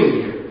opposing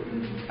you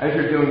as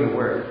you're doing the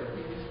work.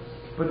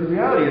 But the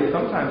reality is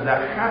sometimes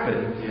that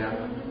happens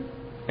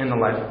in the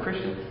life of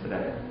Christians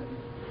today.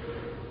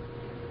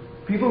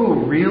 People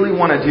who really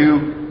want to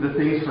do the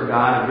things for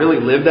God and really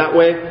live that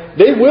way,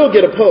 they will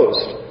get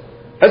opposed.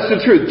 That's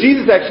the truth.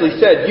 Jesus actually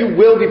said, you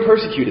will be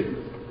persecuted.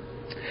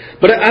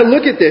 But I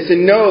look at this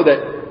and know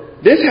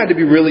that this had to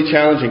be really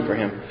challenging for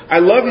him. I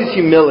love his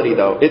humility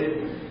though.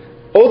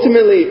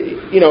 Ultimately,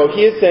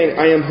 he is saying,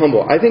 I am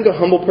humble. I think a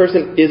humble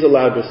person is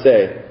allowed to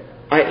say,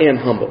 I am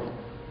humble.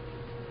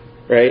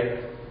 Right?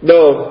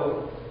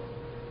 Though,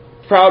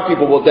 proud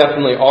people will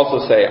definitely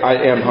also say,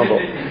 I am humble.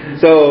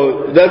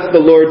 So, that's the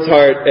Lord's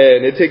heart,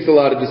 and it takes a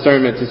lot of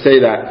discernment to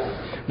say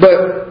that.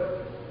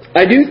 But,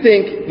 I do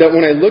think that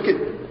when I look at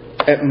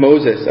at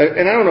Moses.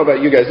 And I don't know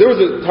about you guys. There was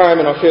a time,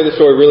 and I'll share this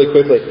story really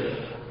quickly.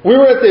 We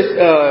were at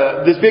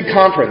this big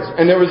conference,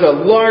 and there was a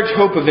large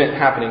HOPE event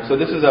happening. So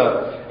this is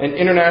an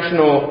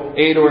international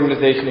aid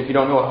organization, if you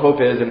don't know what HOPE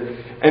is.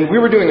 And we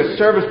were doing a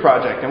service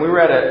project, and we were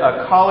at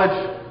a college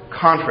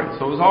conference.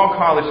 So it was all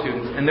college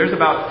students, and there's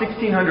about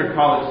 1,600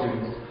 college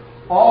students,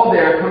 all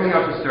there coming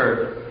out to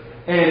serve.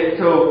 And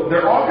so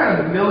they're all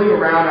kind of milling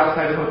around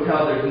outside the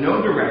hotel. There's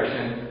no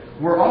direction.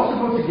 We're all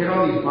supposed to get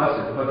on these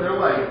buses, but they're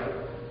like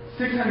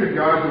 600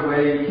 yards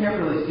away. You can't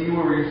really see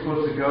where you're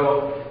supposed to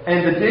go.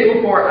 And the day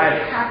before, I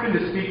happened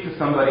to speak to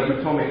somebody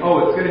who told me,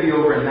 oh, it's going to be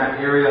over in that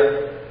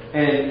area.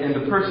 And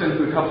the person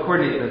who helped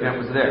coordinate the event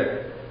was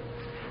there.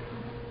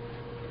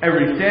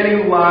 Everybody's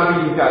standing in the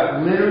lobby. You've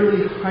got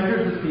literally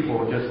hundreds of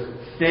people just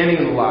standing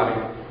in the lobby.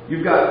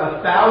 You've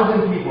got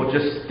 1,000 people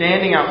just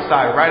standing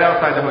outside, right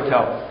outside the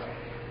hotel.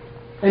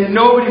 And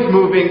nobody's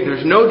moving.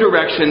 There's no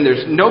direction.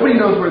 Nobody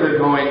knows where they're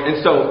going.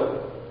 And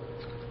so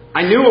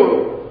I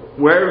knew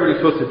where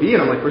everybody's supposed to be.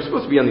 And I'm like, we're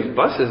supposed to be on these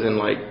buses in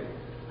like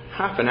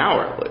half an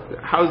hour.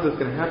 Like, how is this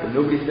going to happen?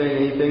 Nobody's saying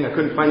anything. I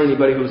couldn't find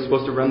anybody who was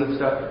supposed to run this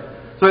stuff.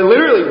 So I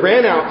literally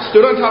ran out,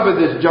 stood on top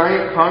of this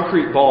giant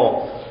concrete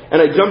ball,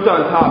 and I jumped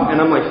on top,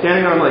 and I'm like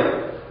standing there, I'm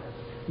like,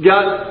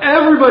 got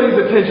everybody's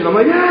attention. I'm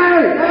like,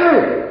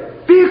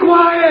 hey, be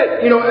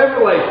quiet! You know,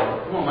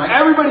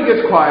 everybody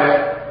gets quiet,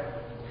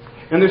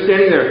 and they're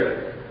standing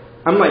there.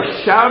 I'm like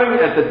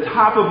shouting at the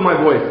top of my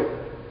voice,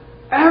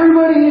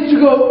 everybody needs to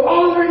go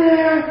over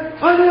there!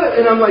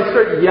 And I'm like,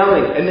 start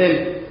yelling, and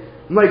then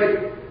I'm like,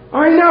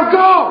 alright, now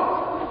go!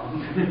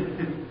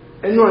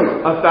 And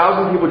like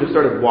 1,000 people just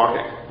started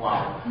walking.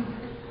 Wow.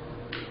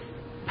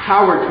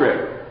 Power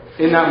trip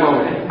in that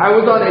moment. I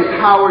was on a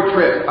power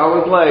trip. I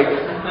was like,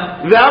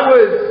 that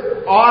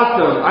was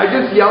awesome. I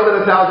just yelled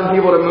at 1,000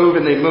 people to move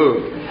and they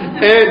moved.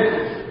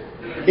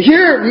 And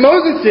here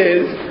Moses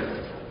is,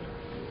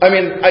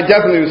 I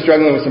definitely was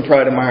struggling with some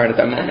pride in my heart at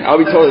that moment. I'll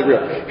be totally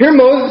real. Here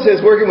Moses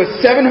is working with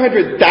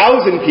 700,000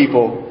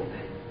 people,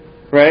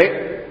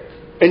 right?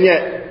 And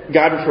yet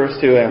God refers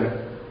to him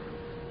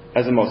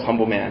as the most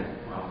humble man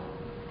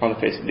on the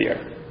face of the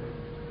earth.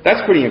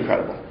 That's pretty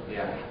incredible.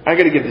 Yeah. I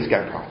got to give this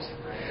guy props.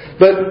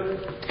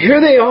 But here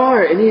they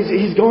are, and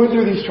he's going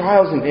through these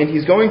trials, and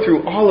he's going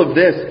through all of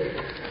this.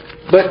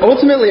 But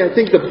ultimately, I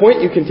think the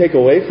point you can take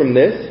away from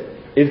this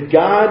is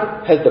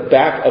God has the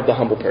back of the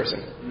humble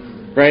person,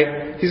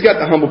 right? He's got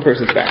the humble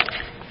person's back.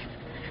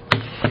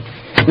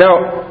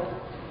 Now,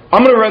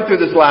 I'm going to run through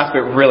this last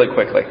bit really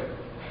quickly.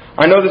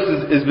 I know this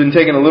has been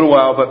taking a little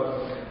while, but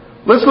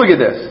let's look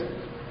at this.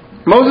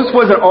 Moses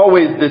wasn't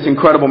always this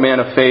incredible man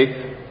of faith.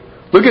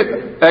 Look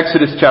at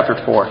Exodus chapter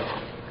 4.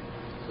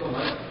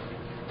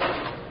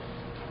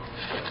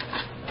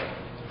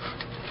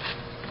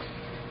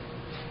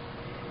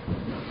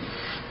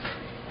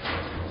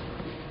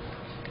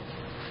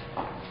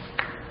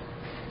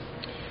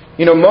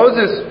 You know,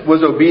 Moses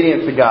was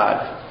obedient to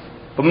God,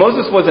 but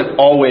Moses wasn't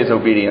always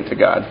obedient to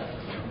God.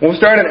 We'll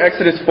start in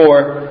Exodus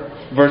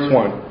 4, verse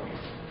 1.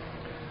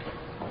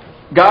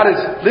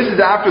 This is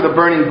after the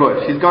burning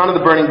bush. He's gone to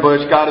the burning bush.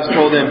 God has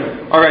told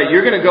him, alright,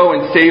 you're going to go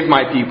and save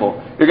my people.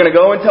 You're going to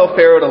go and tell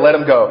Pharaoh to let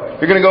him go.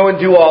 You're going to go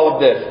and do all of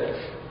this.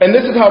 And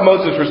this is how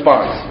Moses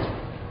responds.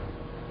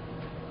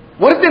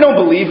 What if they don't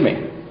believe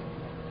me?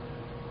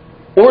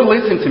 Or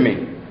listen to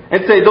me?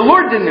 And say, the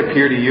Lord didn't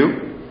appear to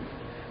you.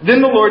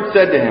 Then the Lord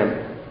said to him,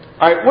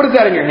 alright, what is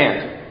that in your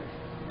hand?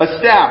 A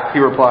staff, he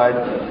replied.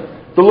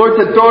 The Lord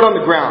said, throw it on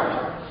the ground.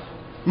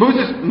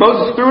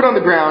 Moses threw it on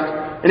the ground,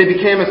 and it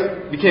became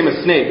a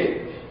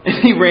snake, and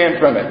he ran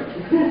from it.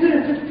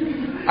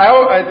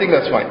 I think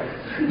that's fine.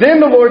 Then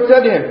the Lord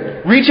said to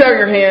him, reach out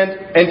your hand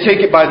and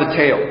take it by the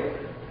tail.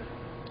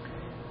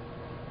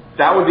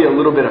 That would be a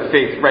little bit of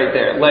faith right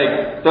there.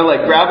 They're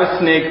like, grab a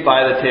snake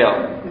by the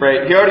tail.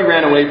 Right? He already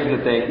ran away from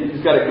the thing.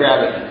 He's got to grab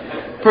it.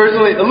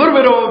 Personally, a little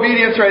bit of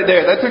obedience right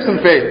there. That took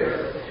some faith.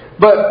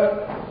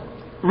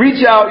 But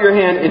reach out your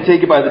hand and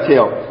take it by the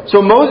tail.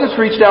 So Moses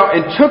reached out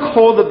and took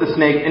hold of the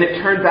snake, and it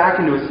turned back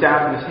into a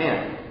staff in his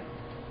hand.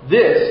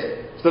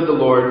 This, said the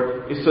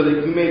Lord, is so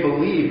that you may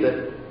believe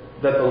that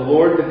the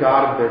Lord, the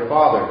God of their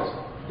fathers,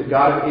 the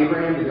God of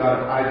Abraham, the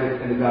God of Isaac,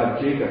 and the God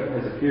of Jacob,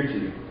 has appeared to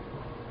you.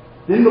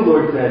 Then the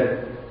Lord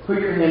said, put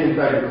your hand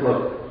inside your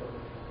cloak.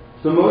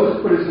 So Moses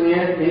put his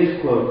hand in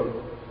his cloak,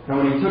 and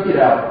when he took it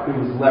out, it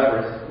was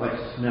leprous like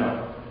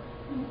snow.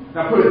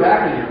 Now put it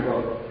back in your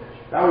cloak.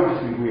 That would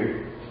just be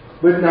weird.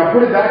 But now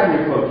put it back in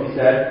your cloak, he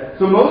said.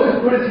 So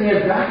Moses put his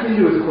hand back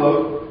into his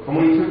cloak, and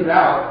when he took it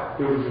out,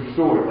 it was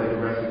restored like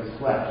the rest of his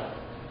flesh.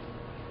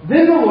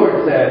 Then the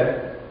Lord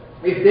said,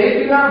 if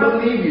they do not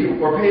believe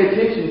you or pay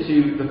attention to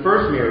the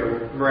first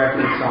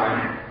miraculous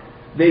sign,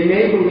 they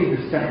may believe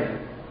the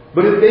second.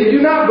 But if they do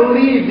not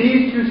believe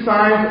these two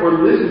signs or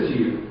listen to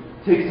you,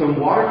 take some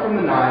water from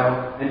the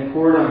Nile and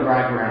pour it on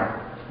dry ground.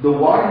 The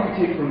water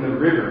you take from the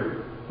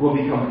river will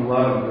become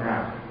blood on the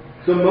ground.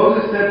 So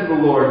Moses said to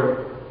the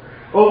Lord,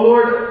 O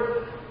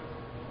Lord,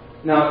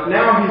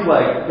 now he's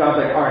like, God's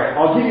like, alright,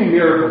 I'll give you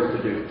miracles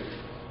to do.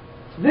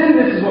 Then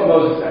this is what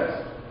Moses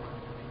says.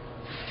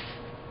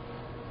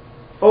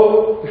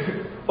 Oh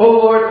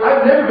Lord,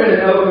 I've never been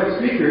an eloquent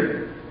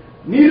speaker,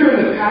 neither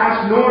in the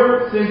past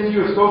nor since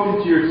you have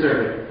spoken to your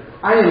servant.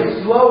 I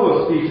am slow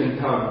of speech and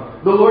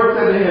tongue. The Lord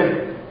said to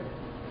him,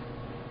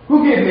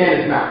 who gave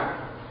man his mouth?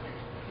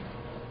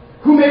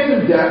 Who makes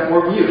him deaf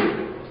or mute?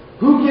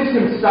 Who gives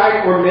him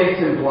sight or makes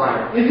him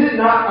blind? Is it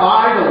not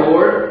I, the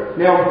Lord?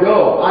 Now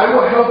go, I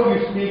will help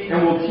you speak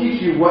and will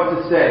teach you what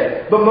to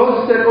say. But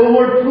Moses said, oh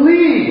Lord,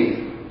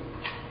 please,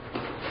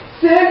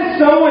 send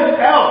someone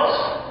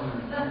else.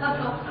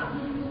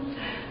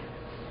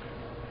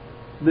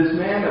 This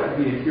man that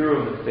would be a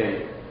hero of the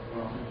faith,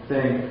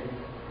 saying,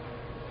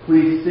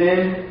 please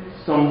send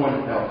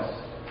someone else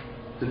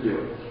to do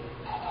it.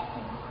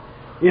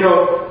 You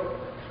know,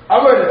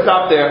 I'm going to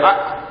stop there.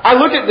 I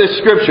look at this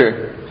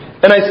scripture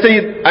and I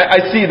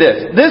see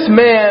this. This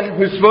man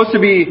who's supposed to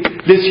be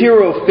this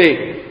hero of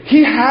faith,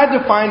 he had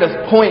to find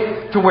a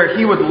point to where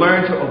he would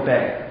learn to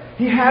obey.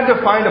 He had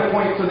to find a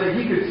point so that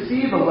he could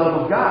see the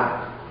love of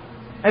God.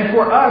 And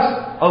for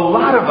us, a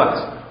lot of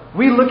us,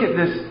 we look at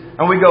this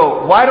and we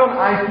go, why don't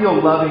I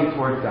feel loving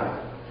towards God?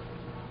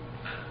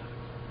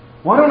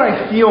 Why don't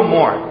I feel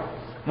more?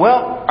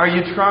 Well, are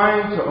you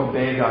trying to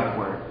obey God's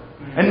word?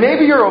 And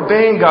maybe you're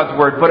obeying God's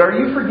word, but are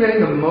you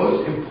forgetting the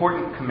most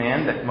important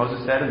command that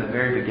Moses said in the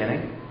very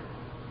beginning?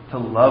 To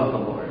love the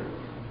Lord.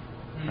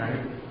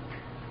 Right?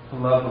 To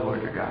love the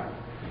Lord your God.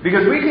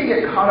 Because we can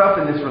get caught up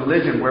in this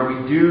religion where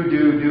we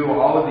do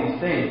all of these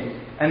things,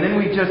 and then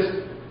we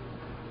just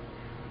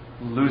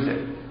lose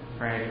it.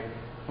 Right?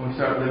 When we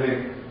start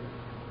living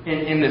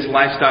in this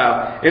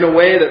lifestyle in a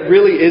way that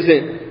really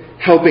isn't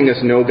helping us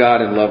know God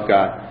and love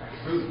God.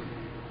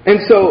 And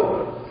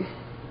so,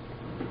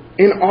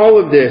 in all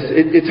of this,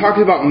 it talks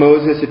about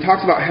Moses. It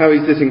talks about how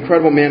he's this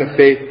incredible man of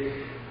faith.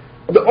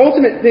 The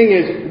ultimate thing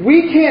is,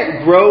 we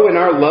can't grow in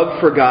our love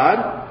for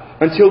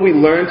God until we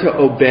learn to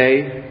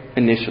obey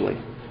initially.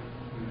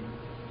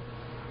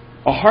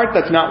 A heart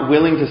that's not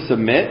willing to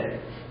submit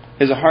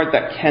is a heart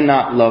that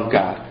cannot love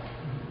God.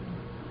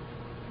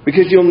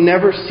 Because you'll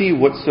never see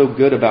what's so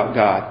good about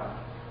God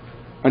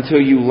until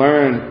you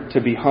learn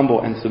to be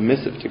humble and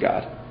submissive to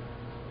God.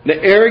 The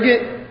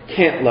arrogant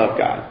can't love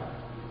God.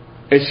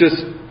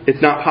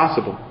 It's not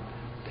possible.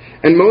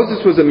 And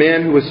Moses was a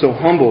man who was so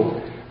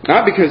humble,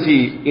 not because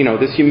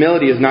this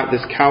humility is not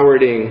this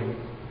cowarding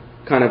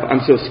kind of,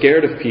 I'm so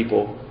scared of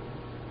people.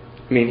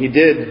 I mean, he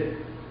did,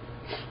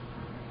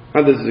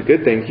 this is a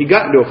good thing. He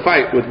got into a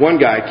fight with one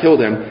guy, killed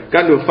him,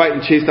 got into a fight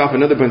and chased off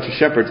another bunch of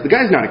shepherds. The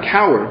guy's not a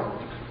coward.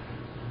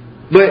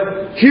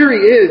 But here he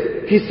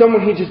is. He's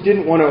someone he just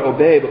didn't want to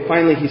obey, but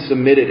finally he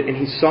submitted and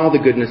he saw the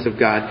goodness of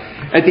God.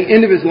 At the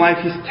end of his life,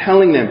 he's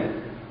telling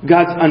them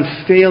God's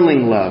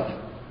unfailing love.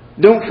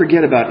 Don't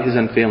forget about His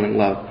unfailing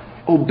love.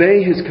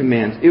 Obey His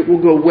commands. It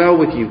will go well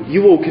with you.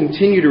 You will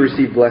continue to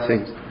receive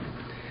blessings.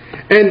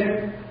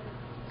 And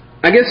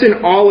I guess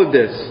in all of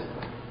this,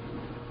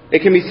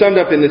 it can be summed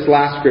up in this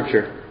last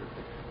scripture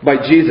by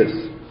Jesus.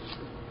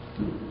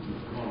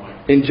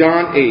 In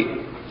John 8.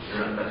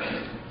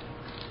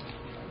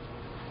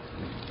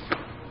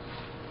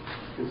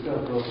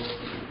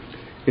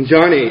 In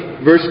John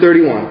 8, verse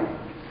 31.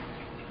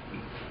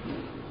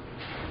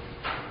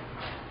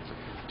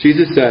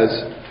 Jesus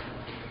says,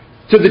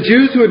 to the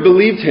Jews who had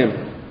believed Him,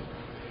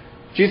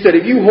 Jesus said,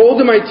 if you hold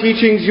to my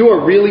teachings, you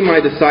are really my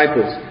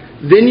disciples.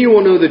 Then you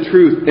will know the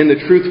truth, and the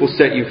truth will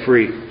set you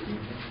free.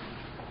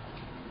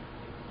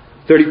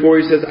 34,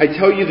 he says, I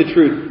tell you the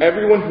truth.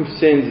 Everyone who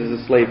sins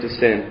is a slave to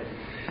sin.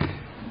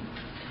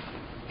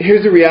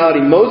 Here's the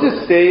reality.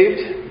 Moses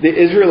saved the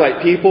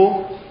Israelite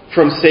people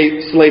from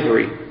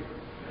slavery.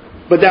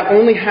 But that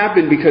only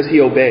happened because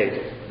he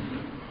obeyed.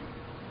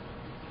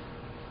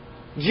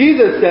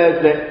 Jesus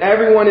says that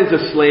everyone is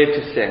a slave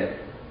to sin.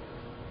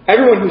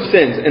 Everyone who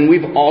sins, and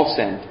we've all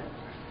sinned.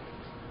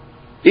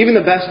 Even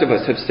the best of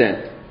us have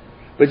sinned.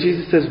 But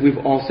Jesus says we've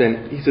all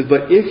sinned. He says,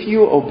 but if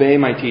you obey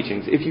my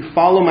teachings, if you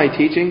follow my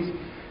teachings,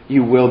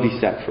 you will be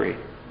set free.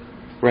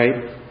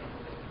 Right?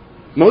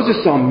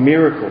 Moses saw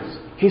miracles.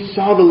 He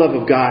saw the love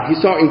of God. He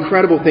saw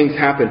incredible things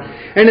happen.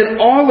 And in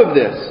all of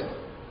this,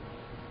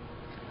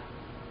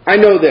 I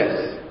know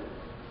this.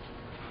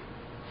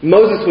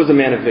 Moses was a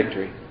man of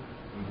victory.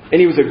 And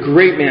he was a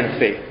great man of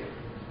faith.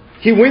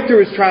 He went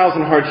through his trials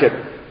and hardship.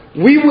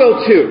 We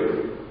will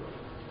too.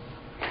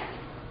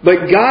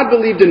 But God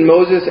believed in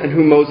Moses and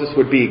who Moses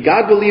would be.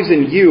 God believes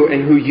in you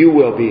and who you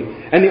will be.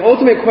 And the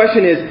ultimate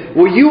question is,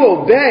 will you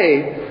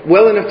obey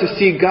well enough to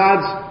see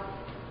God's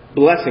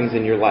blessings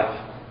in your life?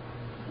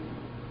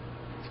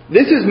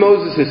 This is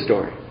Moses'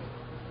 story.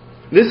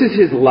 This is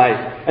his life.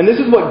 And this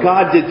is what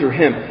God did through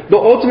him. But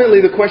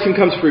ultimately the question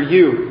comes for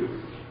you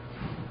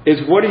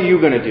is, what are you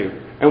going to do?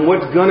 And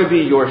what's going to be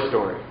your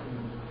story?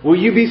 Will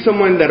you be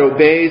someone that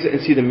obeys and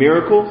see the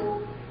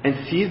miracles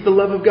and sees the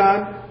love of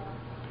God?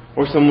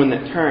 Or someone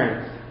that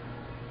turns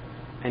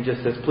and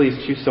just says, please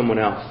choose someone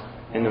else,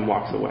 and then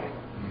walks away?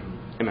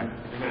 Amen.